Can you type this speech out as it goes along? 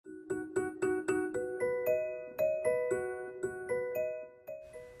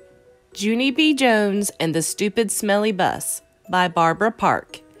Junie B. Jones and the Stupid Smelly Bus by Barbara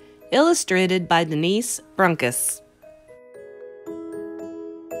Park. Illustrated by Denise Brunkus.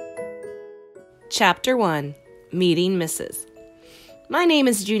 Chapter 1. Meeting Mrs. My name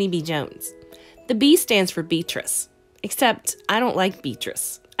is Junie B. Jones. The B stands for Beatrice. Except I don't like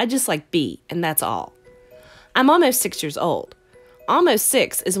Beatrice. I just like B, and that's all. I'm almost 6 years old. Almost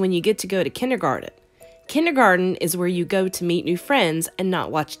 6 is when you get to go to kindergarten. Kindergarten is where you go to meet new friends and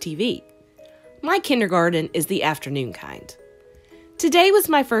not watch TV. My kindergarten is the afternoon kind. Today was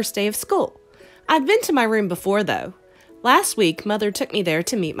my first day of school. I've been to my room before, though. Last week, Mother took me there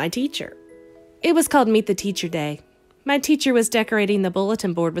to meet my teacher. It was called Meet the Teacher Day. My teacher was decorating the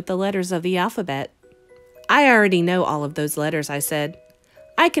bulletin board with the letters of the alphabet. I already know all of those letters, I said.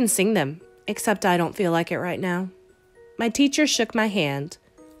 I can sing them, except I don't feel like it right now. My teacher shook my hand.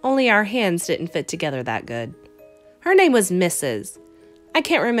 Only our hands didn't fit together that good. Her name was Mrs. I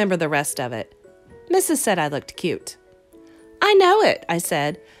can't remember the rest of it. Mrs. said I looked cute. I know it, I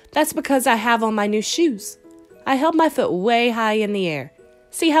said. That's because I have on my new shoes. I held my foot way high in the air.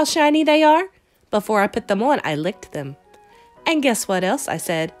 See how shiny they are? Before I put them on, I licked them. And guess what else, I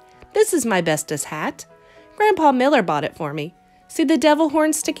said. This is my bestest hat. Grandpa Miller bought it for me. See the devil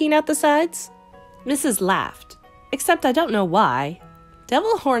horns sticking out the sides? Mrs. laughed, except I don't know why.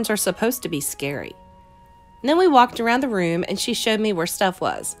 Devil horns are supposed to be scary. Then we walked around the room and she showed me where stuff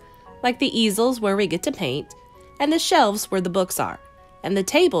was, like the easels where we get to paint, and the shelves where the books are, and the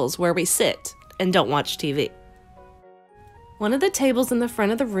tables where we sit and don't watch TV. One of the tables in the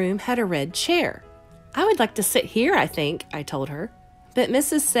front of the room had a red chair. I would like to sit here, I think, I told her. But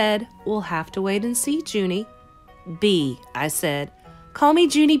Mrs. said, we'll have to wait and see, Junie. B, I said. Call me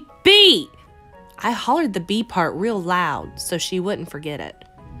Junie B! I hollered the B part real loud so she wouldn't forget it.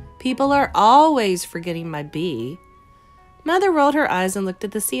 People are always forgetting my B. Mother rolled her eyes and looked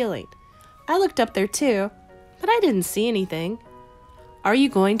at the ceiling. I looked up there too, but I didn't see anything. Are you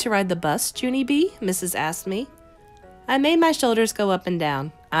going to ride the bus, Junie B? Mrs. asked me. I made my shoulders go up and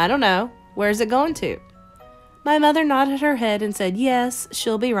down. I don't know. Where's it going to? My mother nodded her head and said, yes,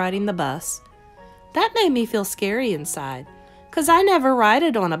 she'll be riding the bus. That made me feel scary inside, 'cause I never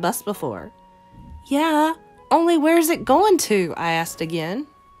rided on a bus before. Yeah, only where's it going to? I asked again.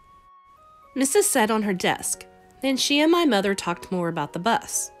 Mrs. sat on her desk. Then she and my mother talked more about the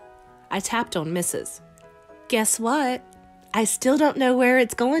bus. I tapped on Mrs. Guess what? I still don't know where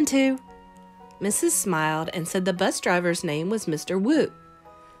it's going to. Mrs. smiled and said the bus driver's name was Mr. Wu.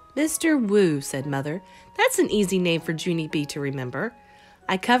 Mr. Wu, said Mother. That's an easy name for Junie B to remember.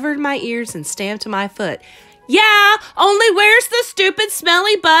 I covered my ears and stamped my foot. Yeah, only where's the stupid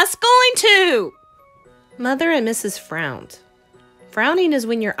smelly bus going to? Mother and Mrs. frowned. Frowning is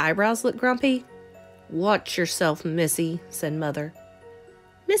when your eyebrows look grumpy. Watch yourself, Missy, said Mother.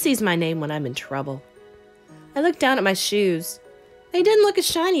 Missy's my name when I'm in trouble. I looked down at my shoes. They didn't look as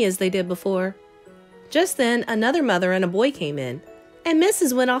shiny as they did before. Just then, another mother and a boy came in, and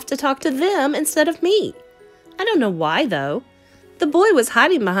Mrs. went off to talk to them instead of me. I don't know why, though. The boy was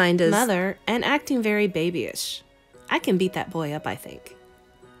hiding behind his mother and acting very babyish. I can beat that boy up, I think.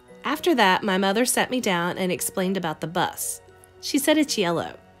 After that, my mother sat me down and explained about the bus. She said it's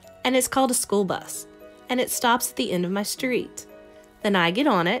yellow, and it's called a school bus, and it stops at the end of my street. Then I get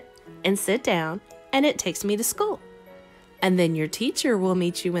on it and sit down, and it takes me to school. And then your teacher will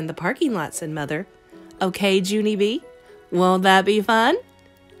meet you in the parking lot, said Mother. Okay, Junie B, won't that be fun?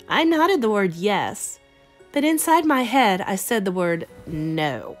 I nodded the word yes, but inside my head I said the word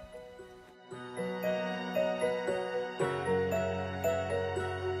no.